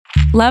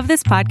Love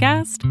this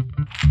podcast?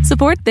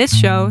 Support this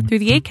show through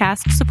the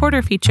Acast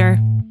supporter feature.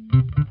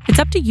 It's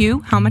up to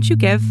you how much you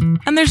give,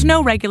 and there's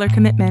no regular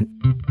commitment.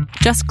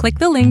 Just click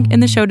the link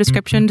in the show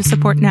description to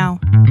support now.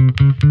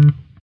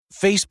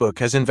 Facebook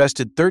has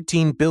invested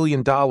 $13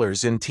 billion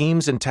in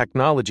teams and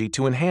technology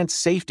to enhance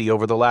safety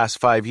over the last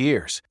 5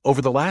 years.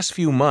 Over the last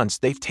few months,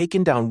 they've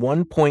taken down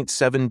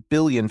 1.7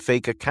 billion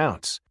fake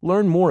accounts.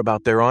 Learn more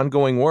about their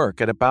ongoing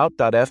work at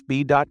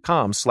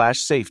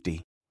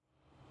about.fb.com/safety.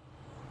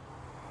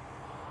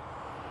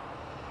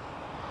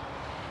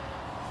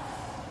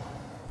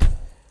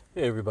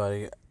 Hey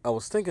everybody, I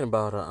was thinking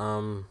about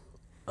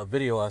a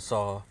video I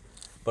saw,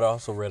 but I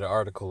also read an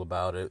article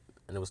about it,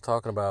 and it was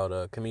talking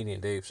about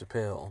comedian Dave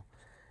Chappelle,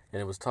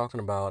 and it was talking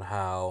about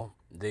how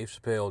Dave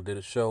Chappelle did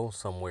a show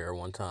somewhere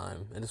one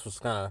time, and this was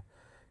kind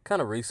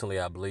of recently,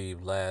 I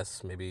believe,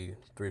 last maybe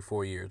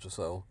 3-4 years or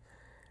so,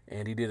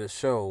 and he did a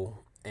show,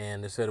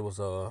 and they said it was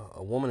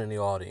a woman in the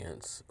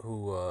audience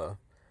who,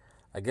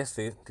 I guess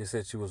they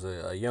said she was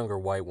a younger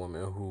white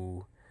woman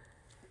who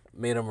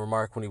made him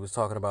remark when he was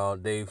talking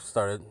about, Dave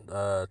started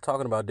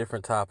talking about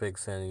different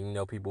topics,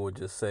 and people would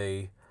just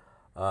say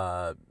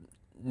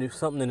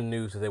something in the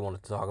news that they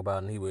wanted to talk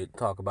about, and he would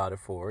talk about it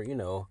for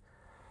a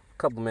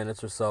couple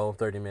minutes or so,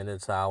 30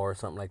 minutes, hour,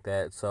 something like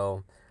that.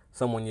 So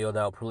someone yelled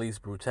out police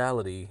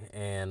brutality,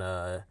 and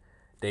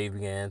Dave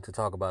began to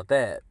talk about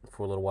that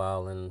for a little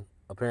while, and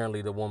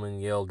apparently the woman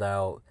yelled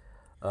out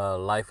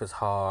life is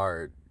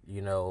hard,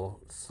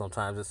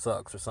 sometimes it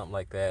sucks, or something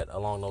like that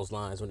along those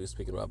lines when he was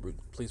speaking about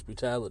police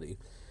brutality.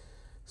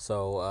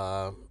 So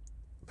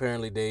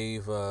apparently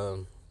Dave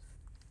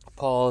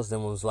paused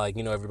and was like,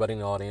 everybody in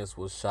the audience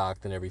was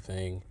shocked and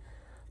everything.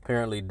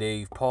 Apparently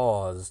Dave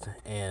paused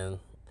and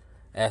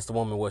asked the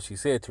woman what she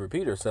said to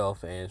repeat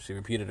herself, and she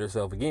repeated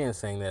herself again,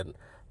 saying that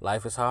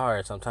life is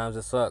hard, sometimes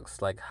it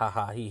sucks, like ha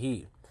ha he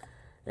he.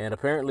 And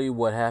apparently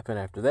what happened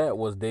after that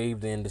was Dave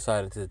then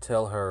decided to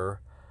tell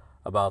her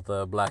about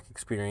the black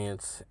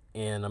experience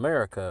in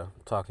America,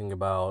 talking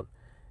about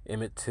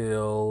Emmett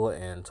Till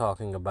and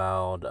talking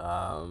about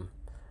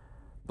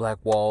Black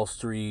Wall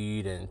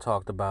Street, and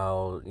talked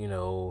about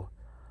the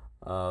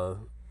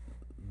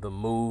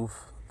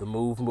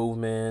move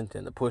movement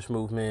and the push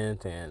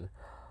movement, and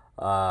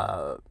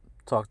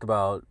talked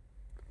about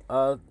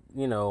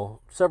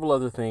several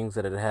other things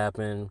that had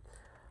happened.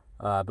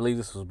 I believe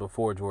this was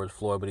before George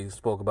Floyd, but he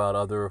spoke about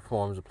other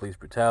forms of police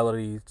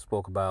brutality. He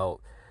spoke about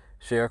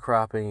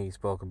sharecropping. He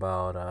spoke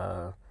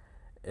about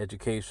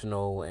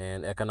educational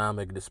and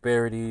economic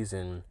disparities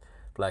in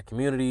black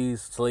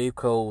communities, slave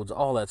codes,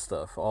 all that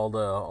stuff, all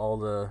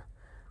the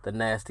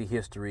nasty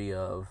history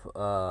of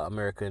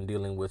America and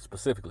dealing with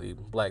specifically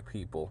black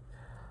people.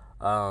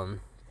 So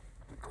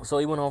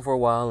he went on for a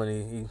while, and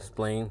he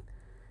explained.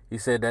 He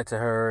said that to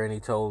her, and he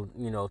told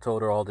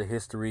her all the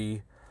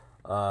history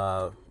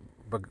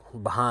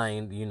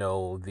behind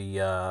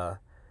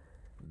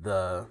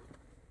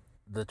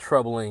the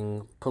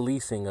troubling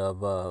policing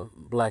of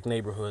black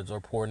neighborhoods or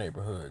poor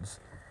neighborhoods.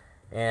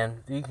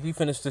 And he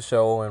finished the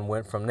show and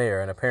went from there.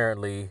 And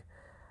apparently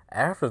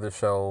after the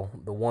show,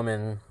 the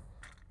woman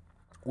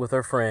with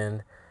her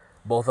friend,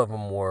 both of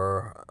them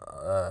were,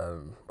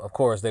 of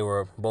course, they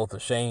were both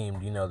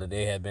ashamed, that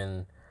they had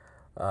been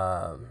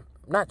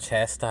not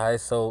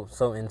chastised so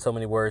in so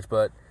many words,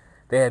 but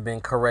they had been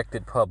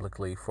corrected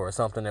publicly for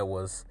something that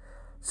was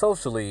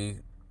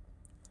socially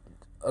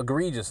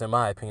egregious, in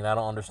my opinion. I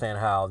don't understand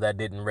how that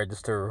didn't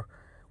register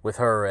with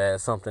her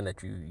as something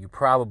that you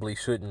probably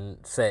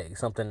shouldn't say,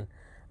 something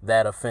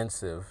that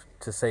offensive,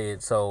 to say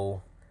it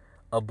so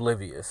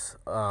oblivious.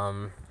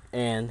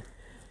 And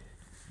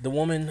the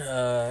woman,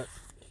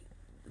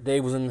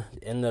 Dave was in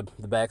the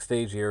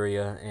backstage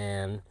area,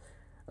 and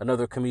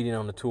another comedian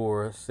on the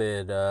tour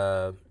said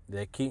that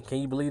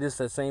can you believe this?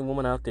 That same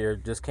woman out there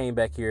just came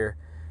back here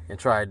and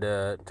tried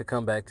to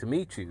come back to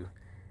meet you.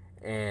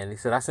 And he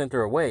said, I sent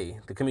her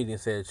away. The comedian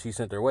said she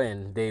sent her away,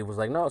 and Dave was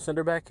like, no, send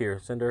her back here.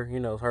 Send her,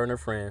 her and her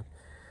friend.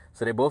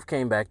 So they both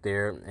came back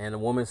there, and the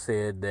woman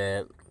said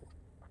that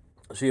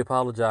she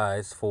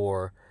apologized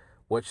for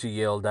what she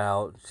yelled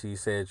out. She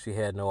said she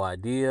had no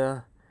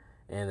idea,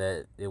 and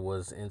that it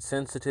was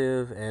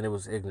insensitive and it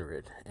was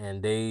ignorant.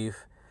 And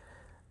Dave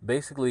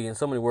basically, in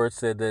so many words,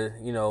 said that,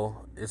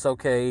 it's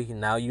okay,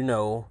 now you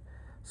know.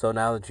 So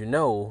now that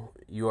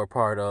you are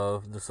part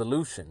of the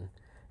solution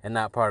and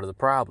not part of the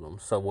problem.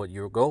 So what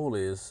your goal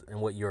is,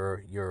 and what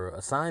your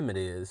assignment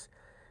is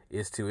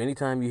to,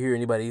 anytime you hear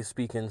anybody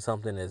speaking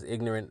something as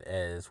ignorant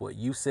as what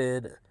you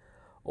said,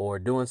 or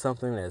doing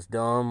something as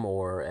dumb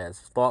or as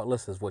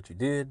thoughtless as what you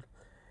did,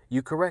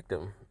 you correct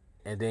them.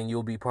 And then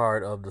you'll be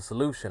part of the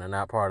solution and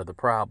not part of the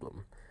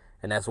problem.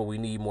 And that's what we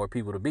need more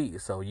people to be.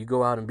 So you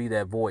go out and be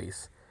that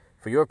voice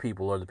for your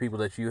people, or the people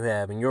that you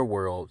have in your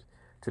world,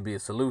 to be a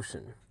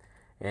solution.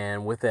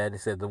 And with that, he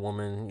said the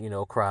woman,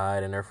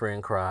 cried, and her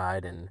friend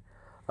cried, and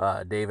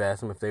Dave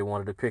asked them if they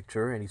wanted a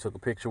picture, and he took a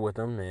picture with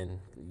them, and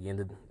he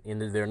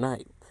ended their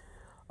night.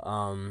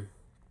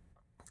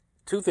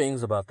 Two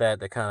things about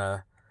that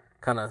kind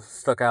of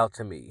stuck out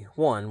to me.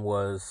 One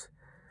was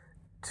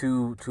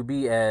to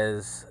be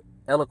as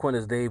eloquent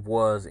as Dave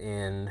was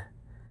in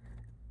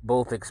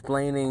both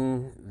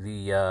explaining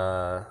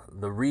the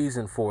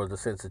reason for the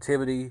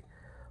sensitivity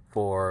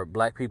for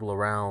black people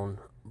around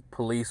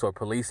police or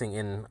policing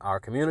in our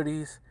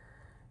communities,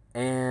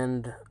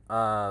 and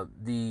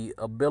the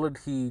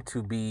ability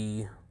to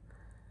be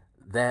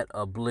that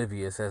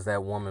oblivious as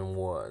that woman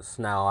was.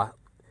 Now,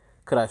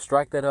 could I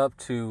strike that up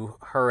to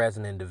her as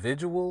an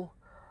individual?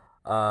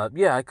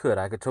 Yeah, I could.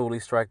 I could totally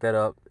strike that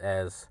up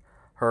as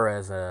her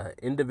as an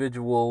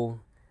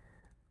individual,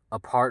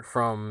 apart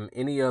from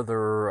any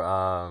other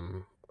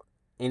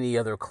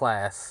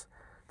class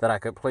that I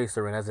could place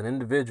her in. As an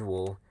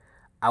individual,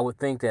 I would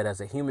think that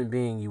as a human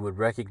being, you would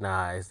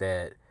recognize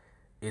that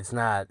it's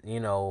not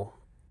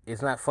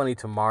funny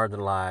to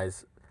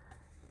marginalize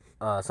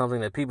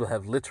something that people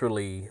have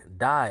literally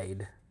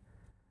died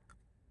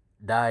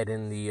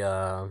in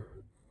the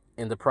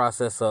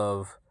process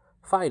of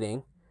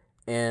fighting,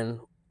 and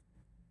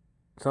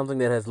something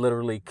that has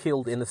literally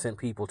killed innocent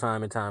people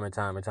time and time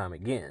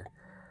again.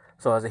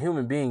 So as a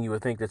human being, you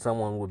would think that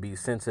someone would be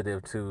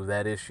sensitive to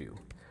that issue.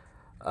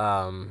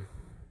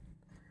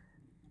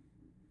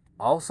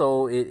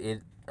 Also,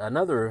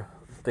 another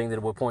thing that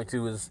it would point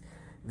to is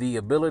the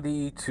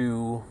ability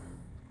to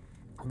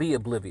be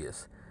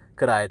oblivious.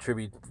 Could I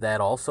attribute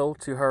that also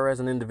to her as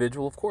an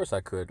individual? Of course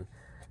I could.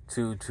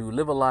 To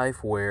live a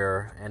life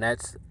where, and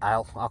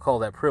I'll call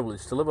that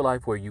privilege, to live a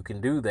life where you can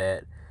do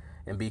that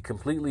and be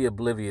completely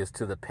oblivious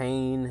to the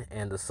pain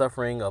and the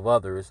suffering of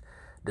others,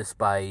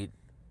 despite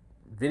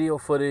video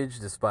footage,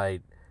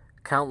 despite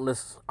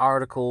countless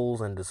articles,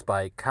 and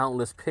despite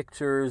countless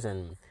pictures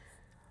and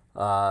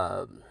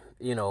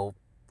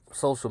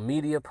social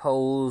media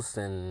posts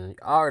and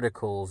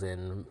articles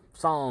and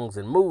songs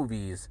and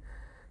movies,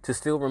 to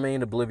still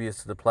remain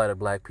oblivious to the plight of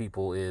black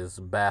people is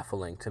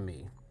baffling to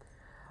me.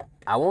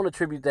 I won't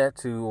attribute that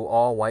to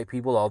all white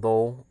people,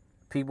 although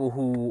people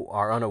who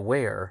are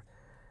unaware,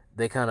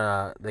 they kind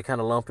of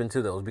lump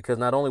into those, because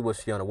not only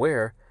was she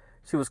unaware,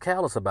 she was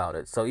callous about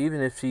it. So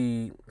even if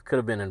she could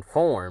have been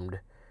informed,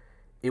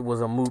 it was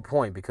a moot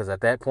point, because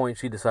at that point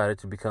she decided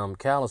to become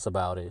callous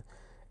about it,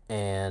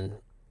 and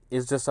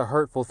it's just a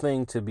hurtful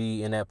thing to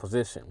be in that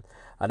position.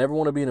 I never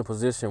want to be in a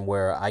position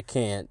where I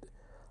can't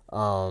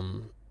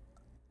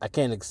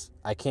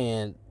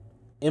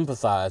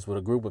empathize with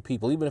a group of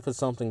people, even if it's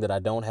something that I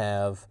don't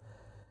have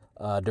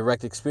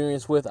direct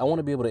experience with. I want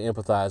to be able to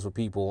empathize with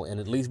people and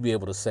at least be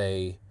able to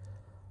say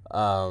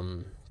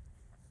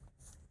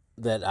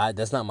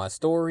that's not my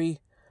story,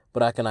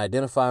 but I can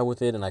identify with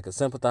it and I can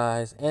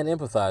sympathize and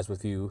empathize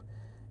with you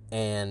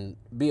and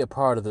be a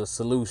part of the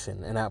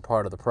solution and not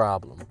part of the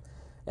problem.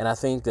 And I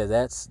think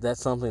that's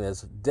something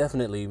that's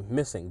definitely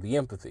missing, the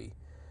empathy.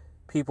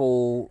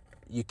 People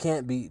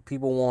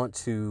want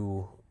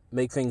to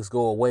make things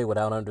go away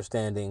without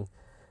understanding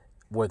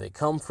where they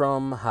come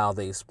from, where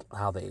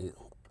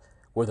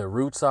their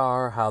roots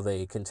are, how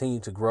they continue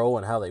to grow,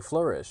 and how they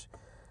flourish.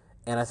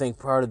 And I think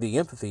part of the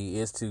empathy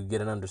is to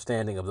get an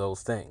understanding of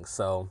those things.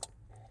 So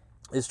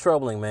it's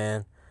troubling,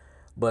 man.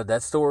 But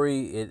that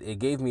story, it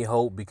gave me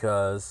hope,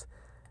 because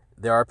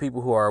there are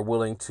people who are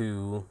willing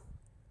to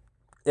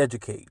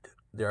educate.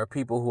 There are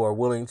people who are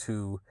willing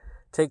to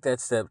take that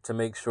step to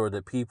make sure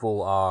that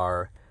people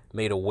are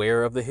made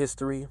aware of the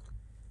history,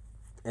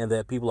 and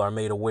that people are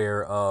made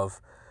aware of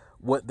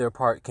what their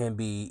part can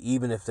be,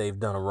 even if they've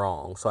done a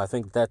wrong. So I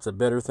think that's a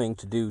better thing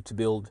to do, to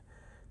build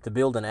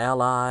an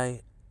ally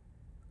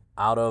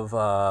out of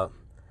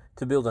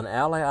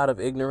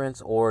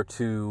ignorance, or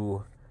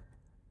to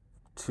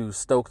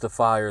stoke the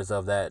fires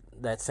of that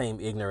same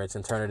ignorance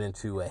and turn it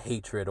into a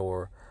hatred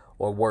or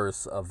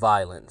worse, of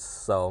violence.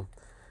 So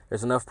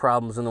there's enough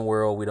problems in the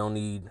world. We don't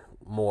need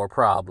more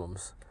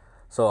problems.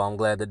 So I'm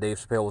glad that Dave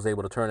Chappelle was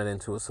able to turn it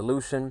into a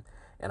solution.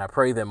 And I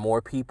pray that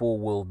more people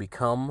will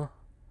become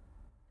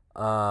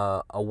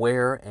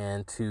aware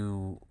and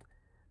to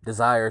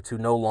desire to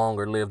no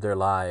longer live their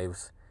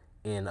lives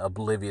in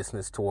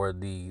obliviousness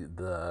toward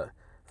the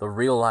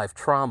real life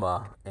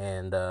trauma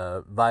and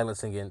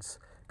violence against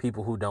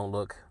people who don't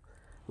look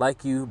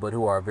like you, but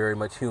who are very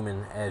much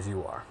human as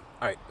you are.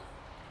 All right.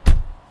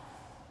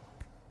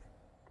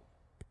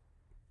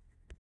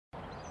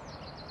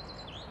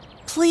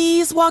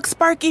 Please walk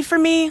Sparky for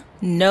me.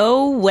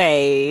 No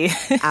way.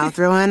 I'll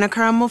throw in a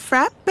caramel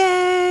frappe.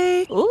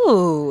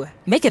 Ooh,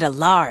 make it a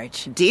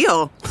large.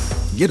 Deal.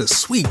 Get a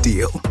sweet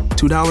deal.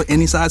 $2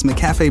 any size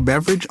McCafe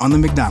beverage on the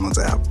McDonald's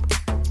app.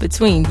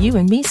 Between you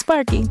and me,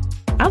 Sparky,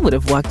 I would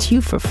have walked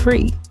you for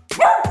free.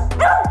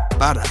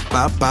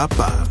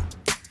 Ba-da-ba-ba-ba.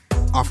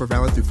 Offer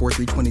valid through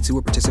 4/3/22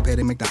 at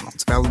participating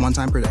McDonald's. Valid one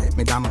time per day.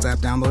 McDonald's app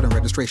download and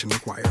registration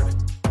required.